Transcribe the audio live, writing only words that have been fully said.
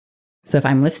So if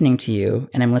I'm listening to you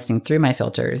and I'm listening through my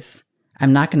filters,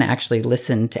 I'm not going to actually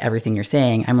listen to everything you're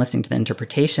saying. I'm listening to the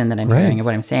interpretation that I'm hearing of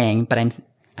what I'm saying, but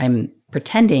I'm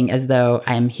pretending as though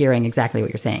I'm hearing exactly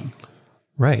what you're saying.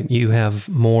 Right. You have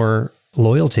more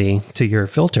loyalty to your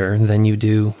filter than you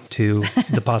do to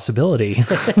the possibility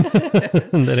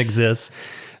that exists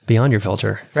beyond your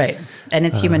filter. Right. And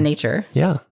it's human nature.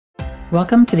 Yeah.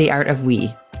 Welcome to The Art of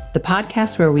We, the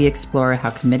podcast where we explore how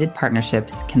committed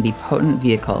partnerships can be potent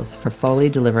vehicles for fully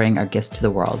delivering our gifts to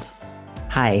the world.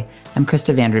 Hi, I'm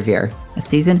Krista Vanderveer, a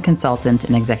seasoned consultant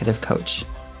and executive coach.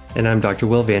 And I'm Dr.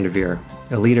 Will Vanderveer,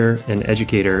 a leader and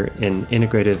educator in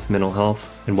integrative mental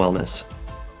health and wellness.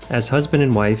 As husband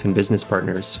and wife and business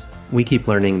partners, we keep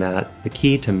learning that the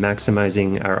key to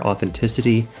maximizing our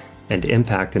authenticity and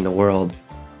impact in the world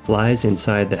lies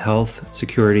inside the health,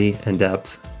 security, and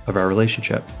depth of our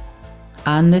relationship.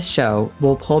 On this show,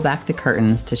 we'll pull back the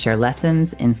curtains to share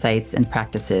lessons, insights, and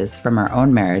practices from our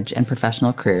own marriage and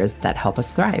professional careers that help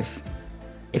us thrive.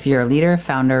 If you're a leader,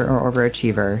 founder, or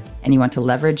overachiever, and you want to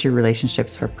leverage your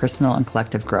relationships for personal and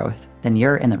collective growth, then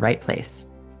you're in the right place.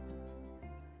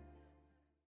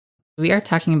 We are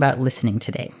talking about listening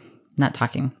today, not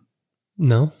talking.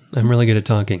 No, I'm really good at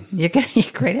talking. You're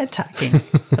great at talking.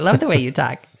 I love the way you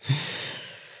talk.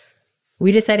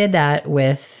 We decided that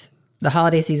with the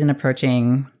holiday season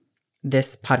approaching,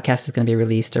 this podcast is going to be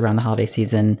released around the holiday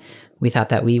season. We thought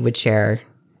that we would share,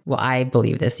 well, I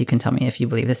believe this, you can tell me if you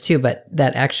believe this too, but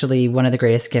that actually one of the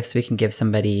greatest gifts we can give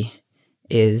somebody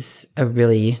is a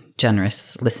really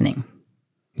generous listening.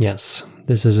 Yes,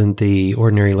 this isn't the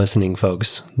ordinary listening,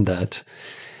 folks, that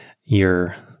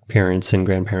your parents and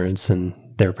grandparents and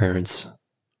their parents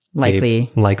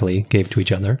likely gave to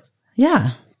each other.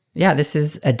 Yeah. Yeah, this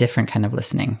is a different kind of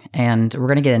listening, and we're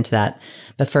going to get into that.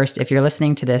 But first, if you're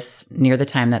listening to this near the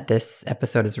time that this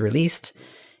episode is released,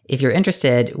 if you're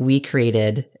interested, we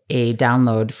created a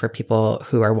download for people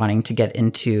who are wanting to get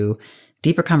into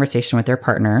deeper conversation with their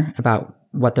partner about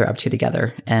what they're up to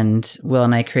together. And Will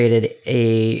and I created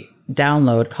a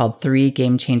download called 3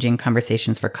 Game-Changing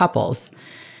Conversations for Couples,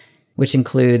 which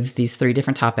includes these 3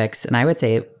 different topics. And I would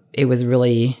say it was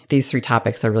really, these 3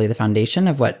 topics are really the foundation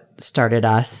of what started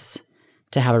us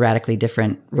to have a radically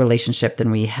different relationship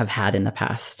than we have had in the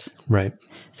past. Right.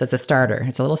 So it's a starter.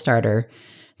 It's a little starter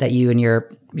that you and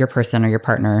your person or your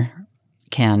partner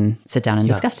can sit down and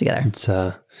discuss together. It's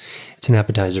an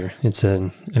appetizer. It's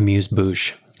an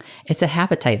amuse-bouche. It's a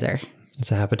appetizer.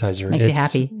 It's a appetizer. Makes you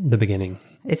happy. The beginning.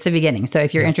 It's the beginning. So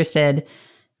if you're interested,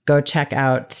 go check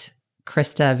out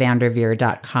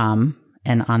KristaVanderveer.com.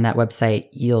 And on that website,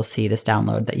 you'll see this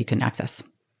download that you can access.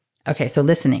 Okay, so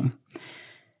listening.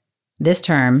 This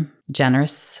term,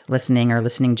 generous listening or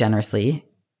listening generously,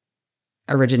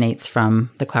 originates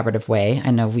from the collaborative way. I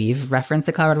know we've referenced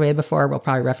the collaborative way before. We'll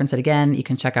probably reference it again. You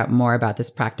can check out more about this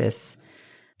practice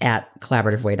at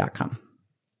collaborativeway.com.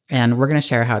 And we're going to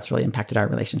share how it's really impacted our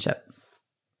relationship.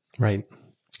 Right.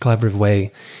 Collaborative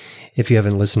way, if you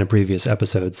haven't listened to previous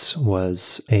episodes,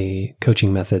 was a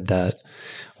coaching method that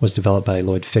was developed by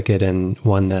Lloyd Fickett and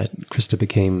one that Krista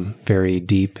became very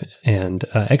deep and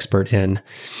expert in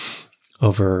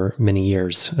over many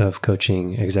years of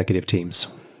coaching executive teams.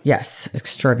 Yes,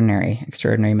 extraordinary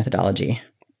methodology.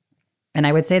 And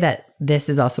I would say that this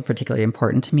is also particularly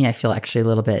important to me. I feel actually a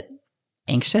little bit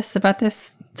anxious about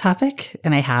this topic,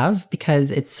 and I have,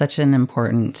 because it's such an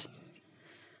important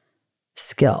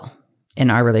skill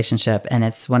in our relationship. And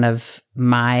it's one of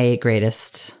my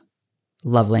greatest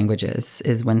love languages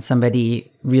is when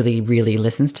somebody really, really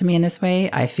listens to me in this way.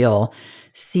 I feel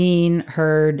seen,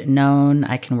 heard, known.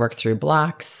 I can work through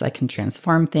blocks. I can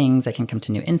transform things. I can come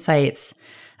to new insights.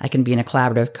 I can be in a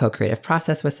collaborative, co-creative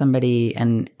process with somebody.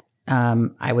 And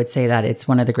I would say that it's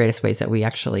one of the greatest ways that we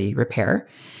actually repair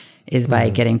is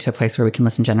by getting to a place where we can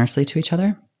listen generously to each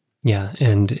other. Yeah.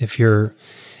 And if you're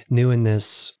new in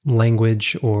this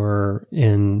language or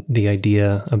in the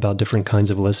idea about different kinds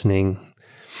of listening,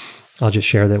 I'll just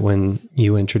share that when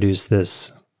you introduced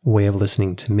this way of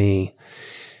listening to me,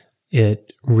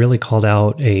 it really called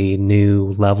out a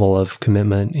new level of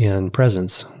commitment and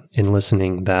presence in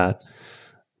listening that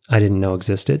I didn't know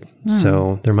existed.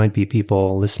 So there might be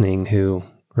people listening who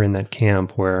are in that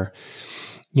camp where,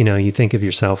 you know, you think of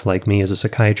yourself like me as a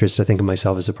psychiatrist. I think of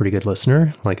myself as a pretty good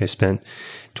listener. Like I spent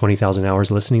 20,000 hours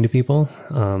listening to people.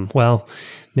 Well,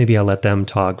 maybe I let them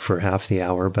talk for half the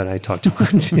hour, but I talk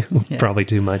probably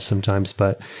too much sometimes.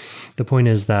 But the point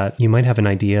is that you might have an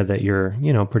idea that you're,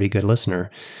 you know, a pretty good listener,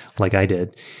 like I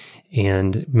did.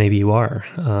 And maybe you are.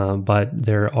 But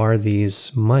there are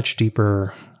these much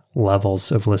deeper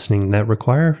levels of listening that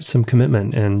require some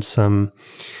commitment and some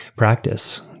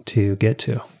practice to get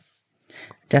to.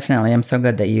 Definitely. I'm so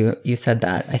good that you said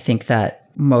that. I think that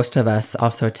most of us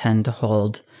also tend to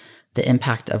hold the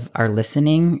impact of our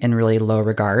listening in really low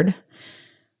regard,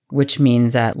 which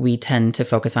means that we tend to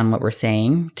focus on what we're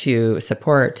saying to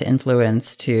support, to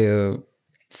influence, to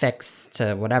fix,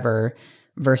 to whatever,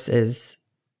 versus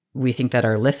we think that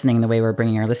our listening, the way we're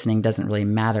bringing our listening, doesn't really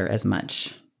matter as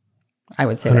much. I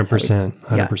would say 100%.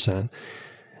 100%.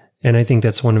 And I think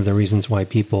that's one of the reasons why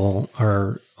people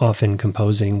are often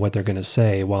composing what they're going to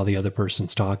say while the other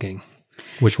person's talking,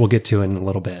 which we'll get to in a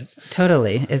little bit.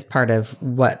 Totally is part of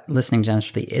what listening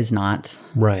generously is not.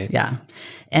 Right. Yeah.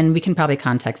 And we can probably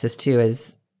context this too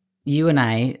as you and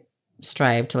I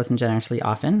strive to listen generously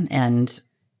often. And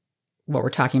what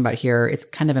we're talking about here, it's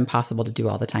kind of impossible to do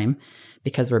all the time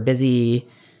because we're busy,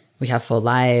 we have full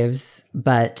lives,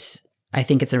 but I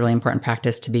think it's a really important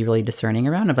practice to be really discerning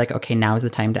around of like, okay, now is the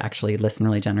time to actually listen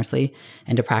really generously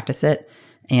and to practice it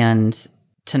and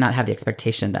to not have the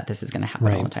expectation that this is going to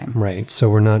happen all the time. Right. So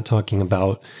we're not talking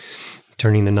about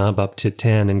turning the knob up to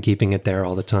 10 and keeping it there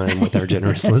all the time with our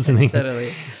generous listening.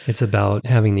 Totally. It's about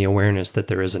having the awareness that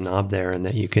there is a knob there and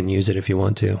that you can use it if you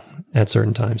want to at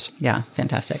certain times. Yeah.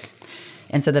 Fantastic.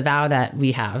 And so the vow that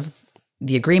we have,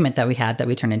 the agreement that we had that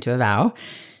we turned into a vow,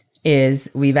 is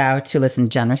we vow to listen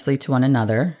generously to one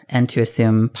another and to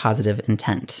assume positive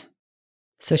intent.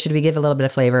 So should we give a little bit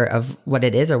of flavor of what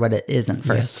it is or what it isn't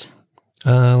first?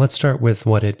 Yes. Let's start with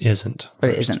what it isn't.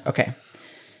 What it isn't. Okay.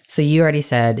 So you already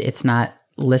said it's not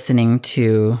listening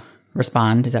to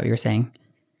respond. Is that what you were saying?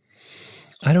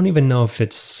 I don't even know if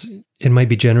it might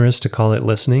be generous to call it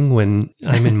listening when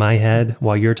I'm in my head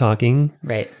while you're talking.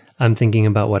 Right. I'm thinking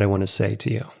about what I want to say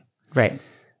to you. Right.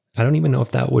 I don't even know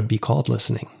if that would be called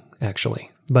listening,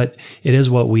 actually. But it is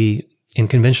what we, in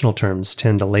conventional terms,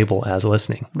 tend to label as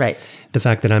listening. Right. The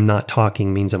fact that I'm not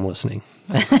talking means I'm listening.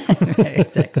 Right,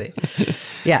 exactly.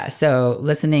 Yeah. So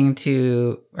listening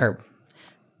to, or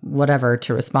whatever,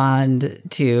 to respond,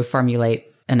 to formulate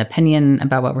an opinion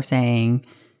about what we're saying,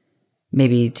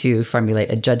 maybe to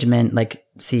formulate a judgment, like,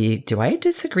 see, do I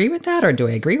disagree with that or do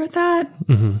I agree with that?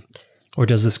 Mm-hmm. Or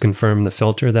does this confirm the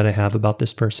filter that I have about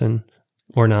this person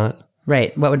or not?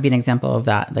 Right. What would be an example of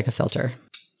that, like a filter?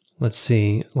 Let's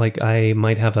see. Like I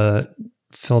might have a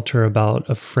filter about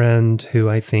a friend who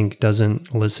I think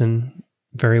doesn't listen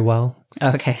very well.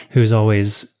 Okay. Who's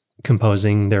always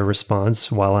composing their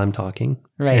response while I'm talking.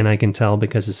 Right. And I can tell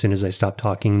because as soon as I stop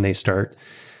talking, they start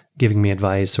giving me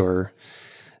advice or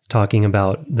talking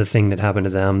about the thing that happened to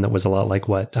them that was a lot like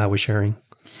what I was sharing.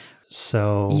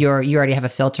 So you already have a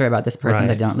filter about this person Right.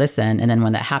 that don't listen. And then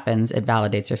when that happens, it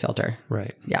validates your filter.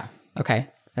 Right. Yeah. Okay.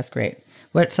 That's great.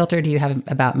 What filter do you have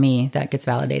about me that gets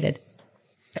validated?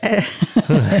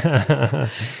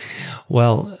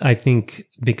 Well, I think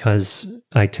because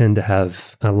I tend to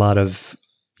have a lot of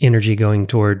energy going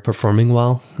toward performing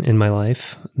well in my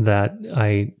life, that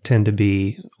I tend to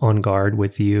be on guard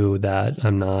with you that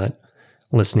I'm not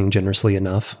listening generously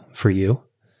enough for you.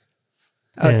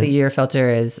 Oh, so your filter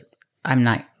is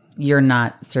you're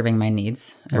not serving my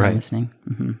needs around Right. listening.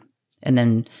 Mm-hmm. And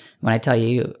then when I tell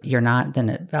you you're not, then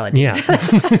it validates.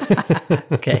 Yeah.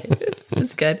 Okay.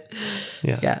 That's good.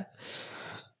 Yeah. Yeah.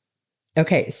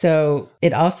 Okay. So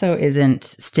it also isn't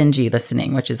stingy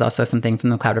listening, which is also something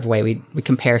from the Cloud of Way. We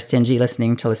compare stingy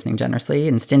listening to listening generously.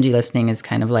 And stingy listening is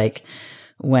kind of like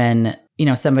when,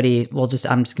 somebody I'm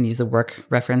just going to use the work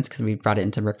reference because we brought it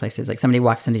into workplaces. Like somebody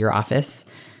walks into your office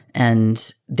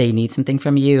and they need something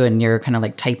from you and you're kind of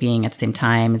like typing at the same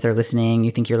time as they're listening.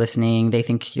 You think you're listening. They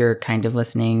think you're kind of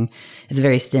listening. It's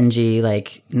very stingy,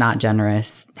 like not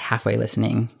generous, halfway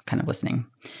listening, kind of listening.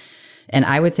 And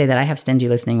I would say that I have stingy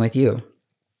listening with you.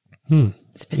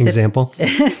 Example?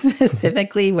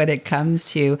 Specifically when it comes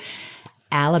to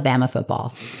Alabama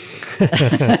football.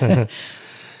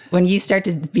 When you start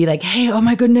to be like, hey, oh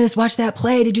my goodness, watch that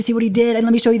play. Did you see what he did? And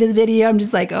let me show you this video. I'm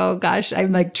just like, oh gosh,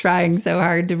 I'm like trying so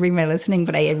hard to bring my listening,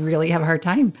 but I really have a hard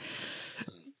time.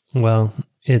 Well,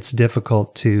 it's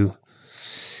difficult to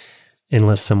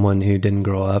enlist someone who didn't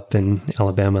grow up in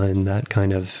Alabama in that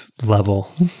kind of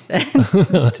level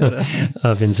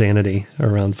of insanity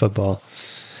around football.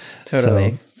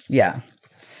 Totally. Yeah.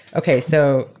 Okay.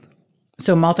 So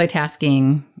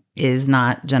multitasking is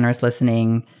not generous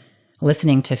listening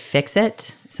to fix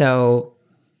it. So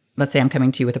let's say I'm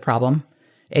coming to you with a problem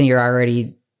and you're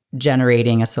already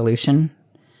generating a solution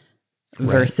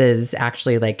versus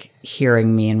actually like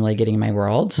hearing me and really getting in my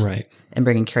world and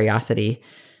bringing curiosity.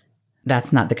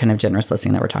 That's not the kind of generous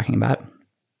listening that we're talking about.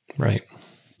 Right.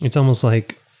 It's almost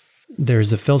like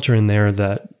there's a filter in there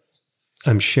that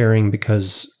I'm sharing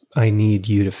because I need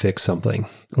you to fix something.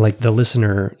 Like the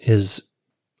listener is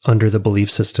under the belief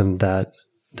system that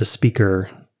the speaker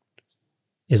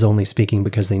is only speaking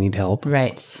because they need help.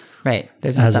 Right.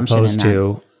 There's an as assumption opposed in that.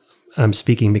 to, I'm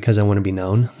speaking because I want to be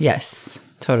known. Yes,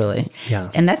 totally.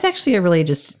 Yeah. And that's actually a really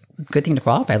just good thing to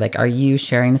qualify. Like, are you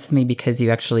sharing this with me because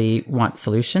you actually want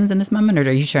solutions in this moment, or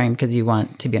are you sharing because you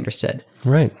want to be understood?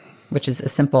 Right. Which is a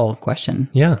simple question.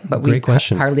 Yeah. But great we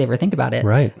question. hardly ever think about it.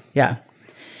 Right. Yeah.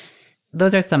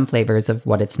 Those are some flavors of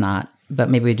what it's not, but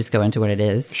maybe we just go into what it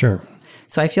is. Sure.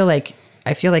 So I feel like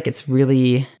it's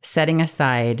really setting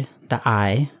aside the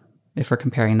I, if we're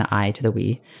comparing the I to the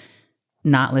we,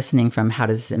 not listening from how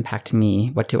does this impact me?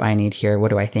 What do I need here?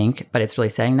 What do I think? But it's really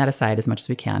setting that aside as much as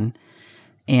we can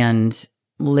and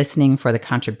listening for the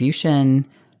contribution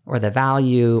or the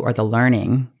value or the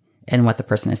learning in what the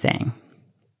person is saying.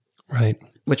 Right.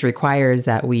 Which requires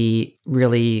that we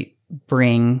really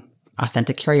bring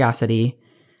authentic curiosity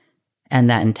and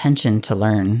that intention to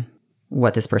learn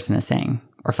what this person is saying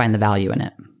or find the value in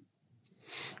it.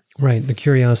 Right. The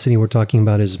curiosity we're talking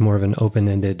about is more of an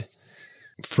open-ended,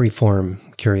 free-form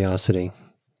curiosity.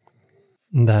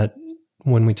 That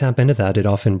when we tap into that, it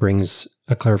often brings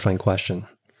a clarifying question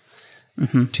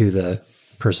to the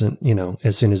person,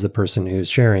 as soon as the person who's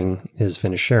sharing is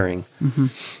finished sharing.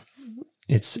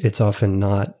 It's often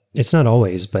not, it's not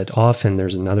always, but often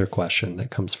there's another question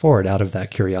that comes forward out of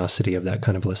that curiosity of that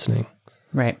kind of listening.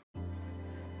 Right.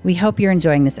 We hope you're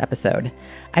enjoying this episode.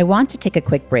 I want to take a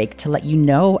quick break to let you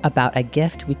know about a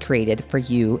gift we created for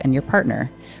you and your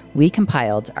partner. We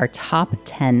compiled our top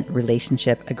 10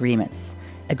 relationship agreements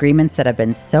that have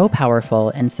been so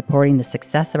powerful in supporting the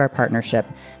success of our partnership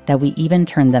that we even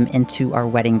turned them into our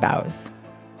wedding vows.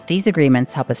 These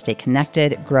agreements help us stay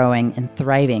connected, growing, and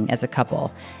thriving as a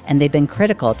couple, and they've been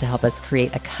critical to help us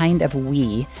create a kind of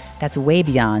we that's way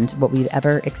beyond what we've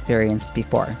ever experienced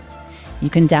before. You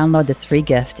can download this free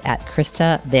gift at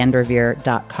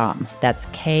KristaVanderveer.com. That's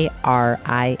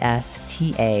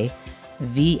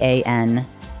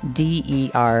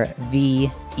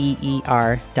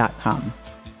KristaVanderveer.com.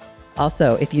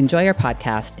 Also, if you enjoy our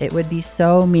podcast, it would be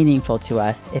so meaningful to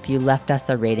us if you left us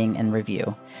a rating and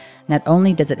review. Not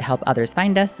only does it help others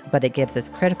find us, but it gives us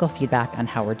critical feedback on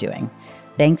how we're doing.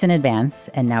 Thanks in advance,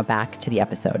 and now back to the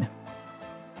episode.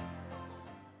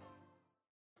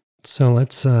 So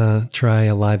let's try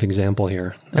a live example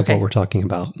here of what we're talking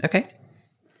about. Okay.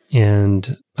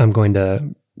 And I'm going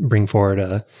to bring forward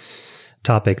a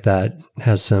topic that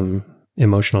has some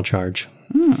emotional charge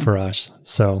for us.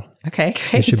 So okay,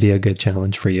 great. It should be a good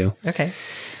challenge for you. Okay.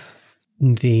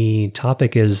 The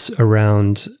topic is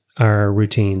around our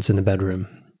routines in the bedroom.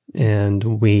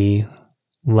 And we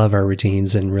love our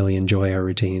routines and really enjoy our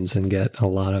routines and get a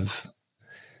lot of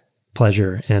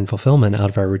pleasure and fulfillment out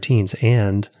of our routines.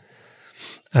 And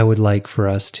I would like for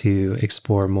us to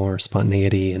explore more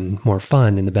spontaneity and more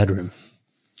fun in the bedroom.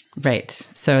 Right.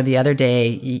 So the other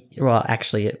day, well,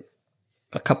 actually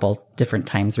a couple different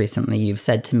times recently, you've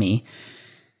said to me,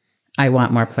 I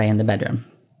want more play in the bedroom.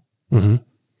 Mm-hmm.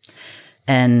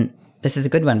 And this is a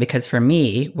good one because for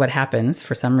me, what happens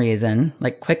for some reason,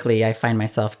 like quickly, I find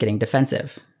myself getting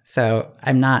defensive. So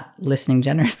I'm not listening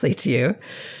generously to you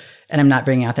and I'm not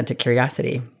bringing authentic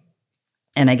curiosity.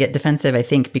 And I get defensive, I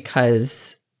think,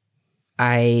 because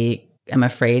I am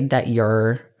afraid that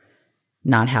you're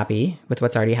not happy with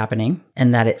what's already happening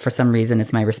and that for some reason,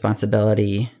 it's my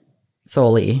responsibility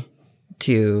solely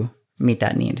to meet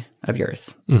that need of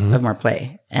yours, of more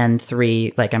play. And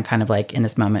 3, like, I'm kind of like in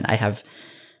this moment, I have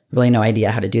really no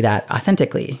idea how to do that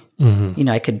authentically.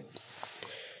 I could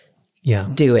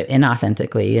do it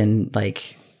inauthentically and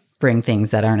like bring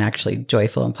things that aren't actually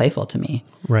joyful and playful to me.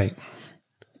 Right.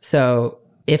 So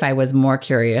if I was more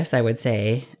curious, I would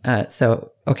say,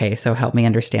 so help me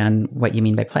understand what you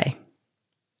mean by play.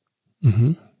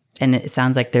 And it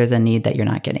sounds like there's a need that you're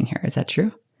not getting here. Is that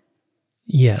true?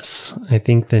 Yes. I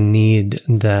think the need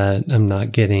that I'm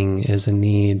not getting is a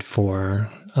need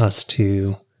for us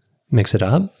to mix it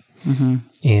up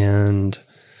and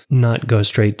not go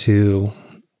straight to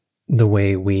the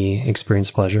way we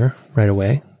experience pleasure right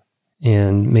away,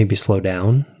 and maybe slow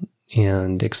down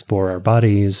and explore our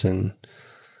bodies and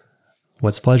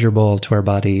what's pleasurable to our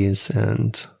bodies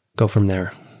and go from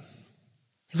there.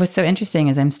 What's so interesting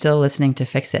is I'm still listening to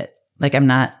fix it. Like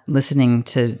I'm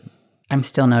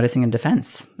still noticing a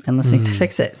defense and listening to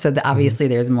fix it. So obviously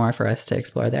there's more for us to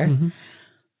explore there.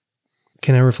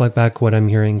 Can I reflect back what I'm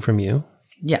hearing from you?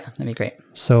 Yeah, that'd be great.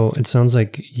 So it sounds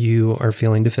like you are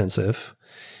feeling defensive.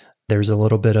 There's a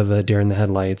little bit of a deer in the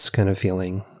headlights kind of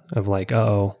feeling of like,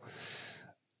 oh,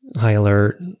 high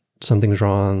alert, something's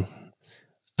wrong.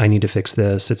 I need to fix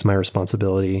this. It's my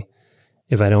responsibility.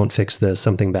 If I don't fix this,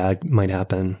 something bad might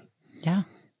happen. Yeah.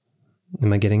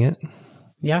 Am I getting it?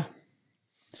 Yeah.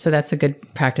 So that's a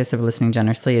good practice of listening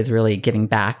generously, is really giving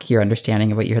back your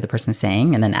understanding of what you hear the person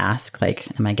saying, and then ask, like,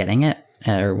 am I getting it?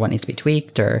 Or what needs to be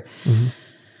tweaked? Or,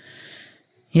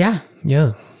 yeah.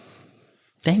 Yeah.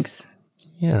 Thanks.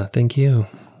 Yeah. Thank you.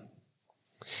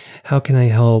 How can I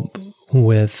help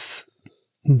with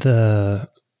the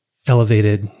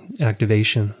elevated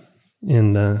activation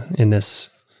in this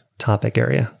topic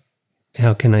area?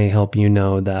 How can I help you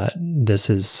know that this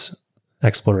is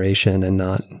exploration and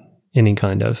not any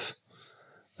kind of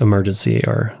emergency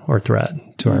or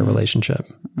threat to our relationship?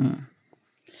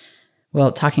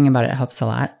 Well, talking about it helps a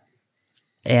lot.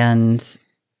 And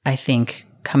I think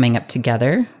coming up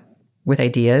together with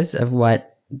ideas of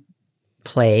what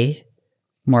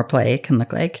more play can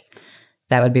look like,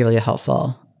 that would be really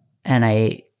helpful. And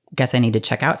I guess I need to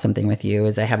check out something with you,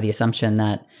 is I have the assumption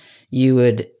that you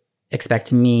would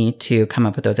expect me to come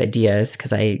up with those ideas,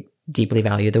 because I deeply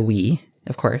value the we,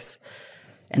 of course.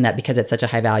 And that because it's such a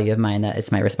high value of mine, that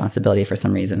it's my responsibility for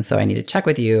some reason. So I need to check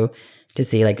with you to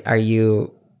see, like, are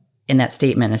you in that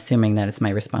statement assuming that it's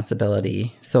my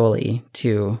responsibility solely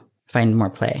to find more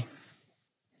play?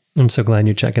 I'm so glad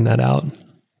you're checking that out.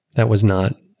 That was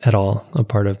not at all a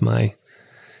part of my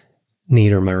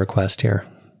need or my request here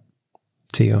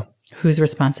to you. Whose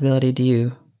responsibility do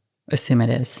you assume it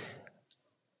is?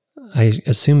 I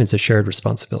assume it's a shared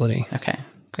responsibility. Okay,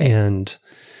 great.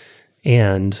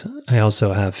 And I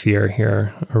also have fear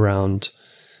here around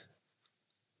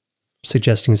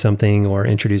suggesting something or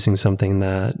introducing something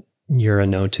that you're a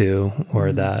no to,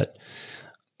 or that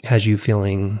has you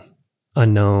feeling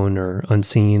unknown or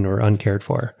unseen or uncared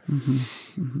for.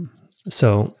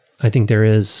 So I think there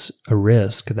is a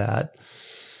risk that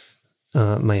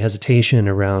my hesitation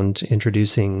around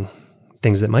introducing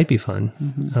things that might be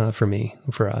fun for me,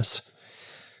 for us,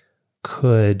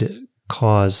 could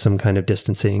cause some kind of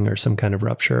distancing or some kind of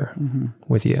rupture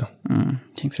with you.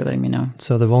 Thanks for letting me know.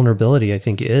 So the vulnerability, I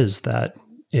think, is that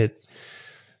it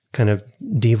kind of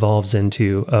devolves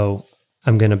into, oh,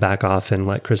 I'm going to back off and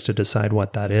let Krista decide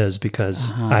what that is,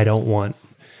 because I don't want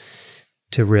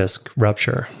to risk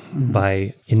rupture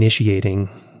by initiating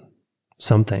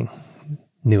something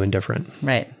new and different.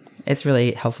 Right. It's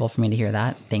really helpful for me to hear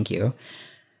that. Thank you.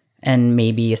 And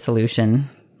maybe a solution.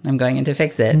 I'm going in to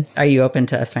fix it. Are you open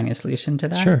to us finding a solution to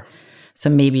that? Sure. So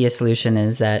maybe a solution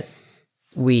is that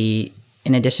we,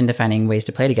 in addition to finding ways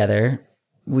to play together,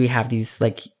 we have these,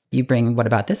 like, you bring, what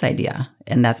about this idea?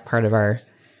 And that's part of our,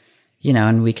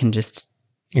 and we can just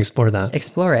explore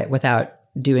it without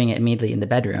doing it immediately in the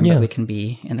bedroom, but we can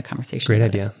be in the conversation. Great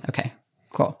idea. It. Okay,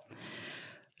 cool.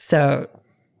 So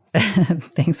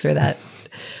thanks for that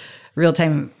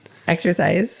real-time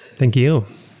exercise. Thank you.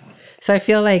 So I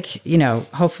feel like,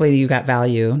 hopefully you got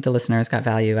value, the listeners got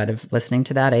value out of listening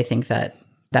to that. I think that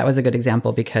was a good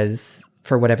example, because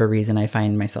for whatever reason, I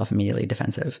find myself immediately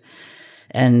defensive.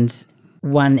 And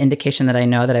one indication that I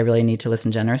know that I really need to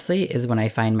listen generously is when I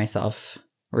find myself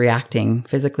reacting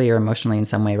physically or emotionally in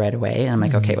some way right away. And I'm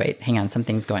like, okay, wait, hang on,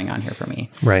 something's going on here for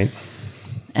me. Right.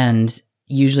 And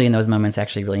usually in those moments, I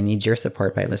actually really need your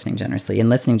support by listening generously. And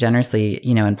listening generously,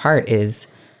 in part is,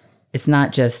 it's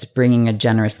not just bringing a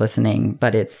generous listening,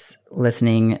 but it's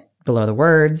listening below the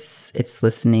words. It's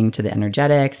listening to the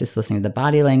energetics. It's listening to the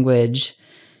body language.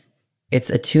 It's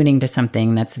attuning to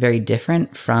something that's very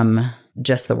different from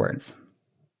just the words.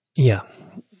 Yeah.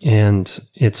 And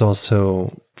it's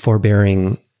also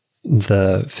forbearing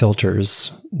the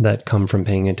filters that come from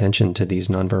paying attention to these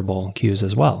nonverbal cues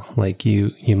as well. Like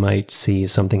you might see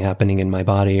something happening in my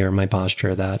body or my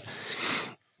posture that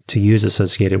to you is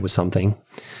associated with something.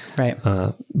 Right.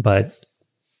 But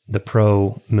the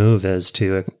pro move is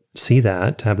to see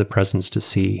that, to have the presence to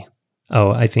see,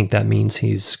 oh, I think that means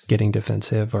he's getting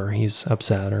defensive or he's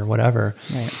upset or whatever.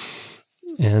 Right.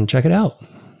 And check it out.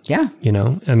 Yeah.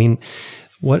 I mean,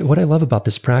 what I love about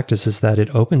this practice is that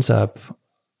it opens up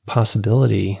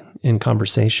possibility in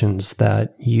conversations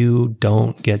that you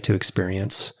don't get to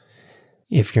experience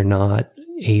if you're not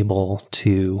able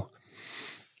to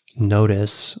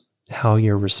notice how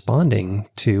you're responding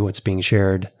to what's being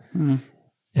shared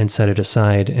and set it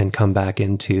aside and come back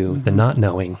into the not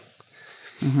knowing.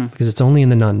 Because it's only in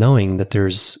the not knowing that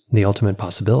there's the ultimate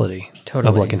possibility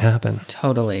of what can happen.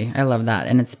 Totally. I love that.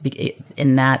 And it's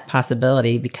in that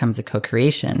possibility becomes a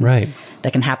co-creation. Right.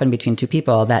 That can happen between two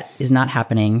people that is not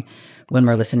happening when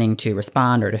we're listening to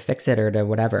respond or to fix it or to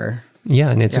whatever.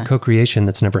 Yeah. And it's a co-creation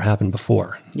that's never happened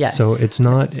before. Yes. So it's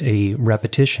not a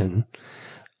repetition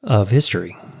of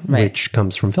history, which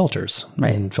comes from filters.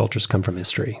 Right. And filters come from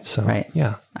history. So,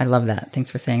 yeah. I love that. Thanks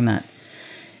for saying that.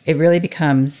 It really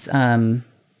becomes,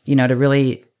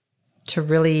 to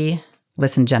really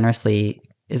listen generously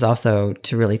is also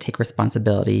to really take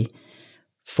responsibility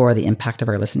for the impact of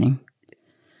our listening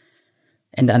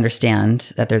and to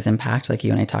understand that there's impact, like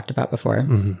you and I talked about before.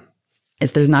 Mm-hmm.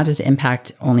 If there's not just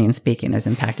impact only in speaking, there's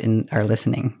impact in our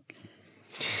listening.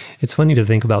 It's funny to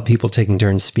think about people taking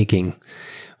turns speaking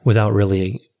without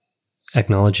really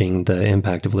acknowledging the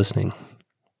impact of listening.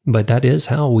 But that is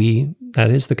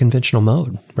the conventional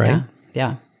mode, right?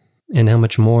 Yeah. And how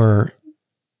much more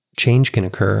change can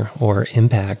occur or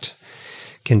impact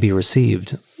can be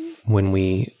received when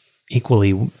we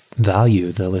equally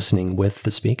value the listening with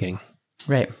the speaking.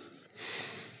 Right.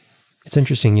 It's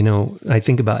interesting, I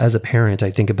think about, as a parent,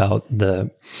 I think about the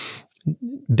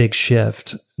big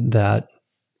shift that,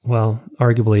 well,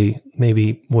 arguably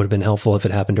maybe would have been helpful if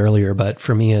it happened earlier. But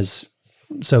for me, as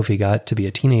Sophie got to be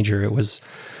a teenager, it was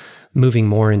moving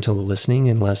more into listening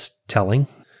and less telling.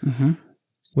 Mm-hmm.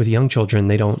 With young children,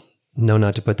 they don't know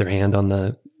not to put their hand on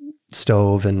the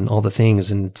stove and all the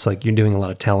things. And it's like you're doing a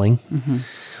lot of telling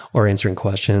or answering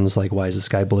questions like, why is the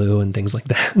sky blue, and things like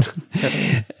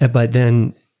that. But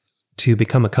then to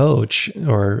become a coach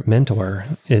or mentor,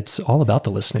 it's all about the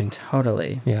listening.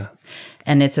 Totally. Yeah.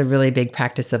 And it's a really big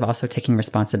practice of also taking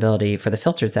responsibility for the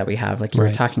filters that we have, like you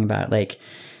were talking about. Like,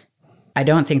 I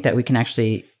don't think that we can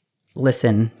actually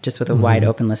listen just with a wide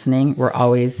open listening. We're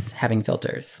always having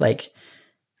filters. Like,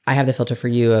 I have the filter for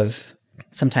you of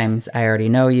sometimes I already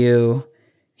know you.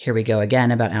 Here we go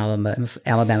again about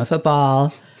Alabama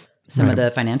football. Some of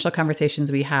the financial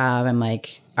conversations we have, I'm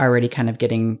like already kind of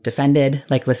getting defended,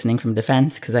 like listening from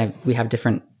defense, because we have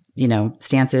different,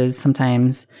 stances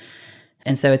sometimes.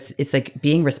 And so it's like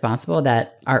being responsible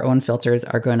that our own filters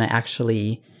are going to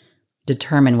actually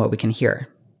determine what we can hear.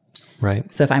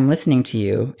 Right. So if I'm listening to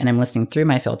you and I'm listening through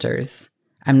my filters,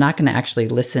 I'm not going to actually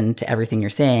listen to everything you're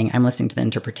saying. I'm listening to the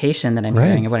interpretation that I'm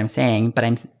hearing of what I'm saying, but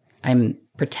I'm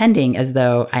pretending as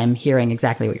though I'm hearing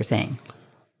exactly what you're saying.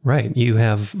 Right. You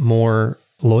have more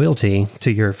loyalty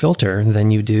to your filter than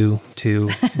you do to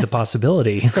the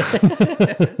possibility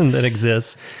that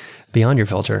exists beyond your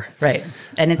filter. Right.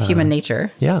 And it's human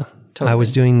nature. Yeah. Totally. I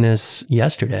was doing this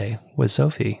yesterday with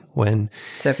Sophie when...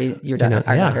 Sophie, your daughter,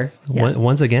 our daughter. Yeah.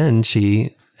 Once again,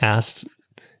 she asked,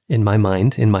 in my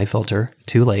mind, in my filter,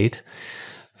 too late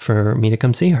for me to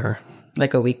come see her.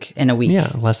 Like a week.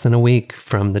 Yeah, less than a week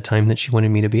from the time that she wanted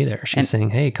me to be there. She's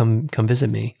saying, hey, come visit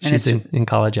me. She's in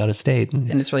college out of state.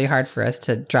 And it's really hard for us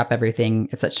to drop everything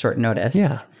at such short notice.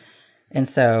 Yeah. And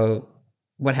so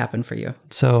what happened for you?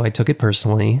 So I took it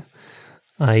personally.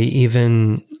 I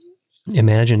even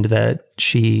imagined that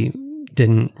she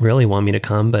didn't really want me to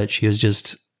come, but she was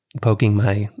just poking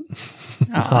my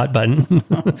hot button.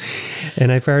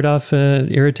 And I fired off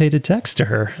an irritated text to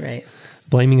her,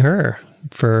 blaming her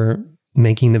for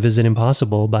making the visit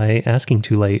impossible by asking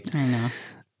too late. I know.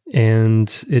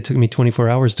 And it took me 24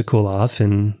 hours to cool off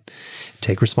and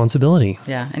take responsibility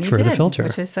and for the filter.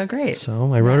 Which is so great.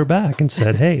 So I wrote her back and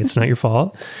said, hey, it's not your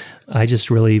fault. I just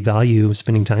really value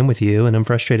spending time with you, and I'm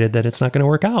frustrated that it's not going to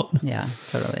work out. Yeah,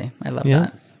 totally. I love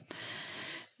that.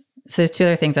 So there's two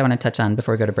other things I want to touch on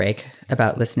before we go to break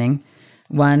about listening.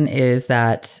 One is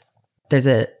that there's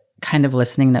a kind of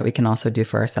listening that we can also do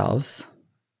for ourselves.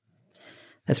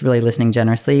 That's really listening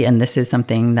generously. And this is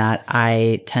something that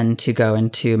I tend to go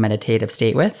into meditative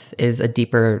state with, is a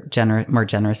deeper, more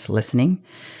generous listening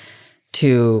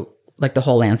to like the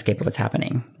whole landscape of what's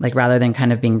happening. Like rather than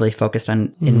kind of being really focused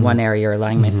on in one area or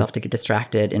allowing myself to get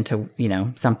distracted into,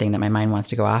 something that my mind wants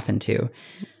to go off into,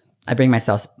 I bring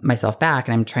myself back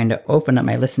and I'm trying to open up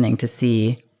my listening to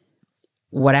see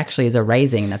what actually is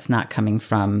arising that's not coming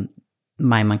from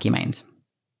my monkey mind.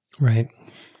 Right.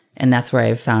 And that's where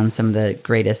I've found some of the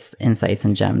greatest insights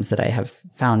and gems that I have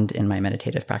found in my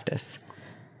meditative practice.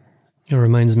 It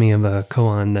reminds me of a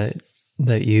koan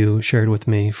that you shared with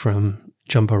me from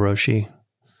Jumpo Roshi.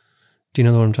 Do you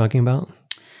know what I'm talking about?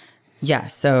 Yeah.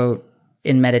 So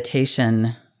in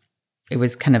meditation, it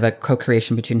was kind of a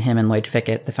co-creation between him and Lloyd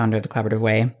Fickett, the founder of the Collaborative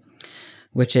Way,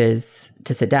 which is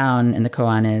to sit down, and the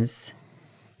koan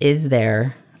is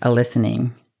there a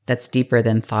listening that's deeper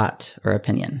than thought or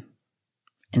opinion?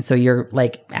 And so you're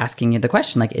like asking you the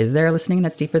question, like, is there a listening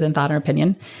that's deeper than thought or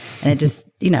opinion? And it just,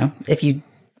 if you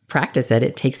practice it,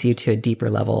 it takes you to a deeper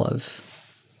level of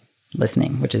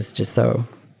listening, which is just so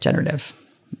generative.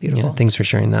 Beautiful. Yeah, thanks for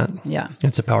sharing that. Yeah.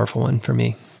 It's a powerful one for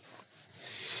me.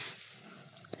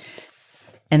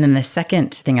 And then the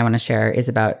second thing I want to share is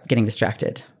about getting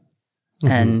distracted. Mm-hmm.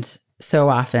 And so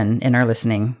often in our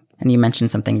listening, and you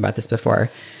mentioned something about this before,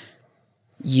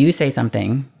 you say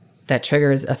something that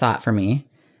triggers a thought for me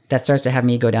that starts to have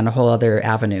me go down a whole other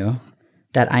avenue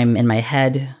that I'm in my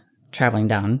head traveling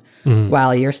down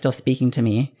while you're still speaking to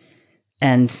me.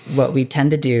 And what we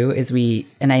tend to do is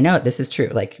and I know this is true,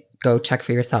 like go check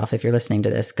for yourself if you're listening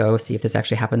to this, go see if this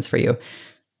actually happens for you.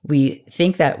 We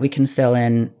think that we can fill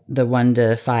in the 1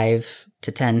 to 5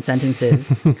 to 10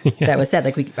 sentences that was said.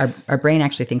 Like our brain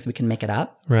actually thinks we can make it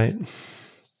up. Right.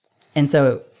 And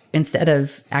so instead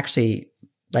of actually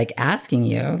like asking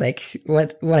you like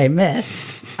what I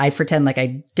missed, I pretend like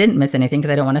I didn't miss anything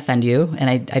because I don't want to offend you. And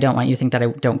I don't want you to think that I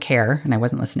don't care and I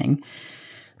wasn't listening.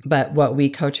 But what we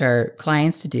coach our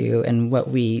clients to do and what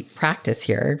we practice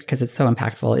here, because it's so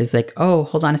impactful, is like, oh,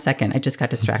 hold on a second. I just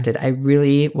got distracted. I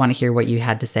really want to hear what you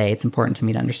had to say. It's important to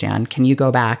me to understand. Can you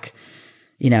go back,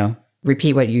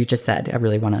 repeat what you just said? I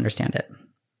really want to understand it.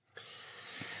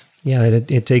 Yeah,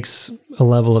 it takes a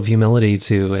level of humility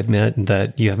to admit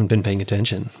that you haven't been paying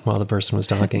attention while the person was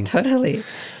talking. Totally.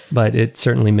 But it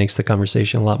certainly makes the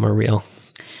conversation a lot more real.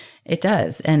 It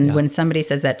does. And when somebody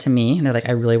says that to me, and they're like,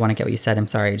 I really want to get what you said. I'm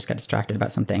sorry, I just got distracted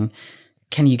about something.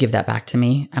 Can you give that back to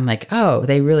me? I'm like, oh,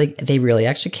 they really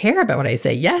actually care about what I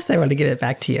say. Yes, I want to give it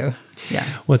back to you. Yeah.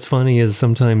 What's funny is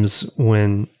sometimes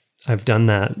when I've done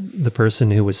that, the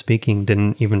person who was speaking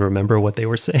didn't even remember what they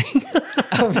were saying.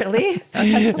 Oh, really? Oh,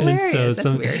 that's hilarious. And so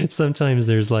that's weird. Sometimes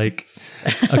there's like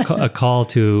a call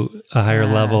to a higher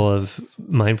level of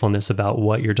mindfulness about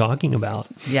what you're talking about.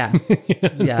 Yeah.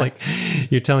 It's like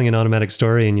you're telling an automatic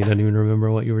story and you don't even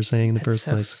remember what you were saying in the first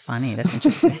place. Funny. That's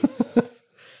interesting.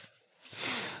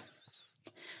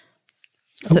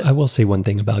 I will say one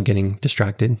thing about getting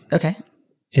distracted. Okay.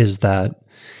 Is that,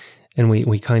 and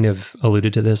we kind of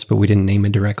alluded to this, but we didn't name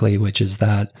it directly, which is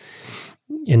that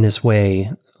in this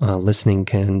way, listening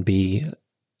can be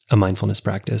a mindfulness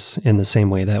practice in the same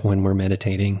way that when we're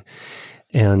meditating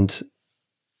and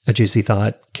a juicy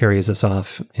thought carries us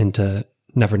off into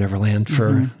Never Never Land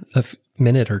for a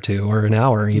minute or two or an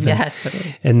hour even. Yeah,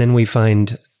 totally. And then we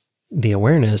find the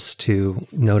awareness to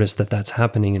notice that that's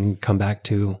happening and come back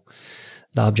to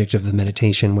the object of the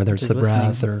meditation, whether it's the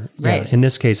breath or, in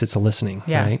this case, it's a listening,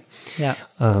 right? Yeah.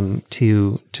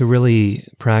 To really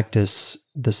practice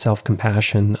the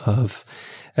self-compassion of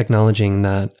acknowledging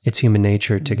that it's human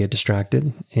nature to get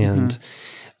distracted, and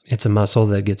it's a muscle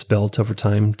that gets built over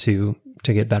time to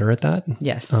get better at that.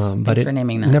 Yes. But Thanks for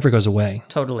naming that. Never goes away.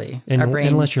 Totally. And,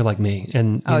 unless you're like me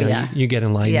and you get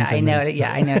enlightened. Yeah, I know it.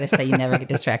 Yeah, I noticed that you never get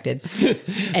distracted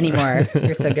anymore.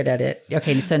 You're so good at it.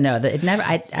 Okay, so no,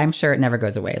 I'm sure it never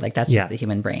goes away. Like that's just the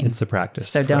human brain. It's a practice.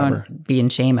 So forever. Don't be in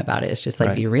shame about it. It's just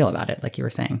like be real about it, like you were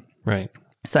saying. Right.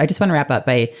 So I just want to wrap up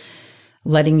by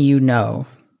letting you know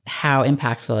how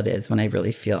impactful it is when I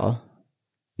really feel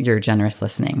your generous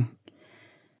listening.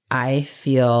 I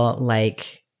feel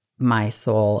like my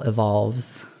soul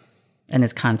evolves and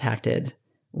is contacted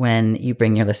when you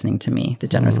bring your listening to me, the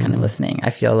generous kind of listening. I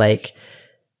feel like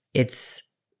it's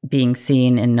being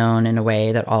seen and known in a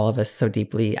way that all of us so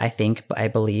deeply, I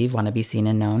believe, want to be seen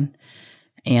and known.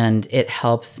 And it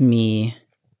helps me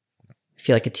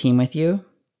feel like a team with you.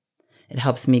 It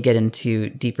helps me get into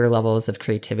deeper levels of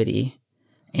creativity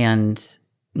and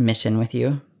mission with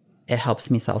you. It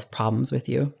helps me solve problems with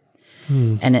you.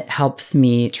 And it helps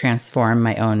me transform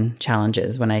my own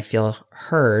challenges when I feel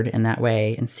heard in that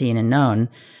way and seen and known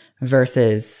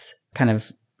versus kind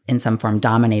of in some form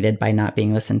dominated by not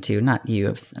being listened to. Not you,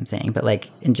 I'm saying, but like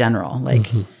in general,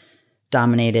 like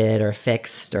dominated or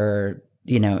fixed or,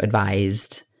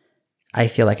 advised. I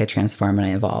feel like I transform and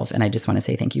I evolve. And I just want to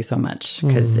say thank you so much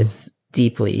because it's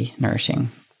deeply nourishing.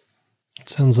 It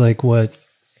sounds like what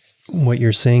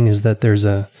you're saying is that there's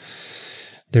a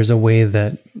way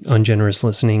that ungenerous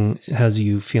listening has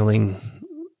you feeling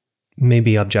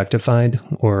maybe objectified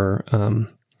or...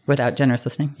 without generous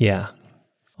listening? Yeah.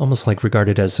 Almost like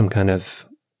regarded as some kind of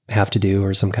have to do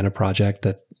or some kind of project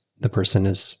that the person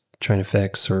is trying to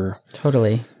fix or...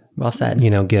 Totally. Well said.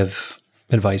 Give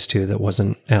advice to that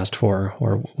wasn't asked for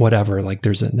or whatever. Like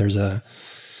there's an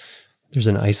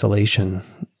isolation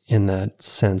in that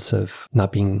sense of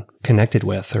not being connected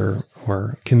with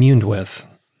or communed with.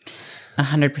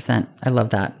 100%. I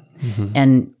love that.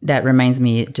 And that reminds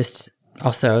me just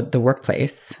also the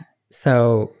workplace.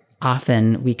 So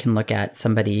often we can look at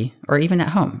somebody or even at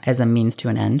home as a means to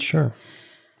an end. Sure.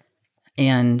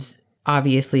 And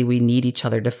obviously we need each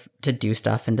other to do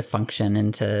stuff and to function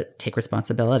and to take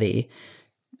responsibility.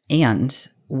 And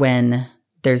when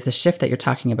there's the shift that you're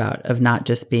talking about of not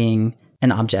just being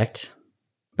an object,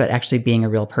 but actually being a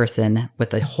real person with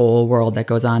the whole world that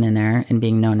goes on in there and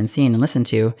being known and seen and listened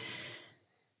to,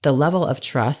 the level of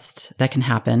trust that can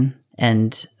happen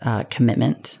and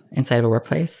commitment inside of a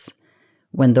workplace,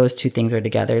 when those two things are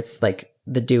together, it's like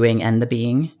the doing and the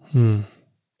being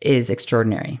is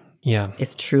extraordinary. Yeah.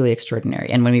 It's truly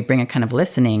extraordinary. And when we bring a kind of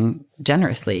listening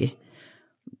generously,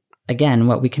 again,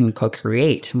 what we can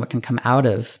co-create and what can come out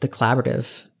of the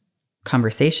collaborative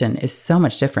conversation is so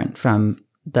much different from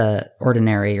the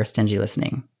ordinary or stingy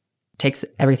listening. It takes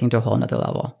everything to a whole nother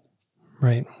level.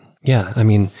 Right. Yeah. I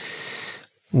mean,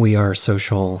 we are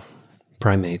social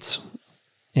primates.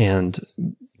 And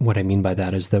what I mean by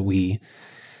that is that we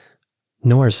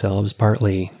know ourselves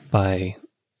partly by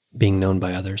being known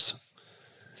by others.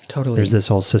 Totally. There's this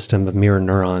whole system of mirror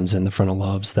neurons in the frontal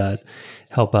lobes that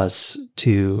help us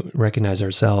to recognize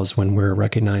ourselves when we're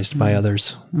recognized by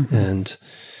others. And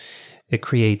it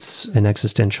creates an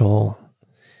existential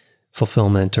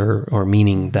fulfillment or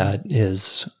meaning that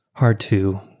is hard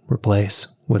to replace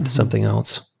with something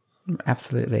else.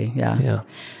 Absolutely. Yeah. Yeah.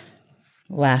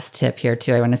 Last tip here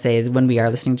too, I want to say is when we are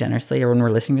listening generously or when we're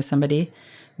listening to somebody,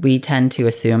 we tend to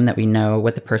assume that we know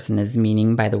what the person is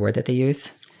meaning by the word that they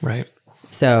use. Right.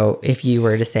 So if you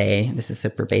were to say, this is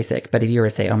super basic, but if you were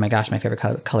to say, oh my gosh, my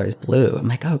favorite color is blue. I'm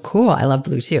like, oh, cool. I love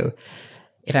blue too.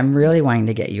 If I'm really wanting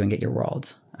to get you and get your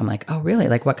world, I'm like, oh, really?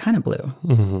 Like what kind of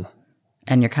blue?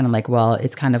 And you're kind of like, well,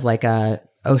 it's kind of like a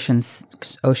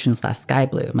ocean/sky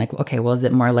blue. I'm like, okay, well, is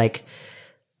it more like,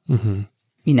 I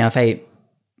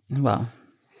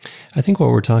think what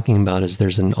we're talking about is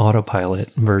there's an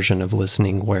autopilot version of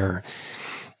listening where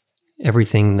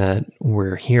everything that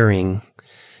we're hearing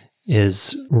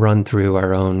is run through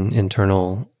our own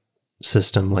internal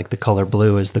system. Like the color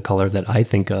blue is the color that I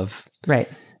think of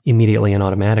immediately and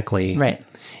automatically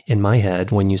in my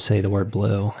head when you say the word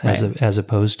blue, as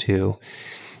opposed to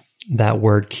that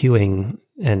word cueing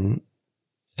and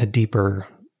a deeper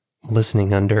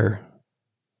listening under,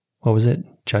 what was it?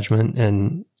 Judgment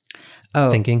and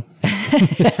thinking?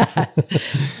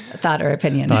 Thought or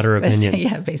opinion.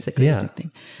 Yeah, basically the same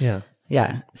thing. Yeah.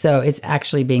 Yeah. So it's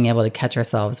actually being able to catch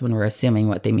ourselves when we're assuming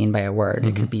what they mean by a word.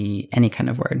 It could be any kind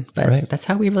of word, but that's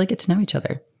how we really get to know each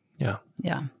other. Yeah.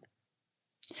 Yeah.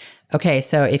 Okay.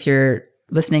 So if you're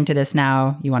listening to this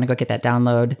now, you want to go get that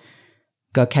download,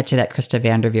 go catch it at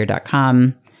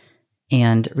KristaVanderveer.com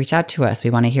and reach out to us.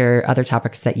 We want to hear other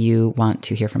topics that you want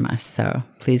to hear from us. So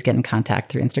please get in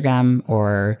contact through Instagram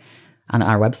or on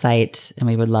our website. And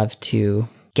we would love to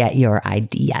get your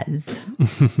ideas.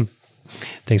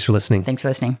 Thanks for listening. Thanks for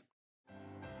listening.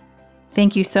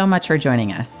 Thank you so much for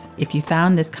joining us. If you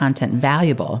found this content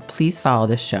valuable, please follow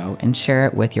this show and share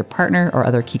it with your partner or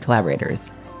other key collaborators.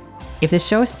 If this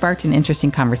show has sparked an interesting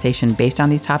conversation based on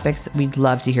these topics, we'd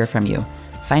love to hear from you.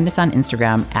 Find us on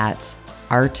Instagram at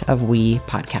Art of We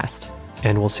Podcast.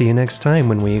 And we'll see you next time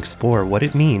when we explore what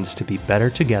it means to be better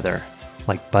together,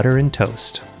 like butter and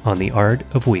toast on the Art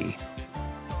of We.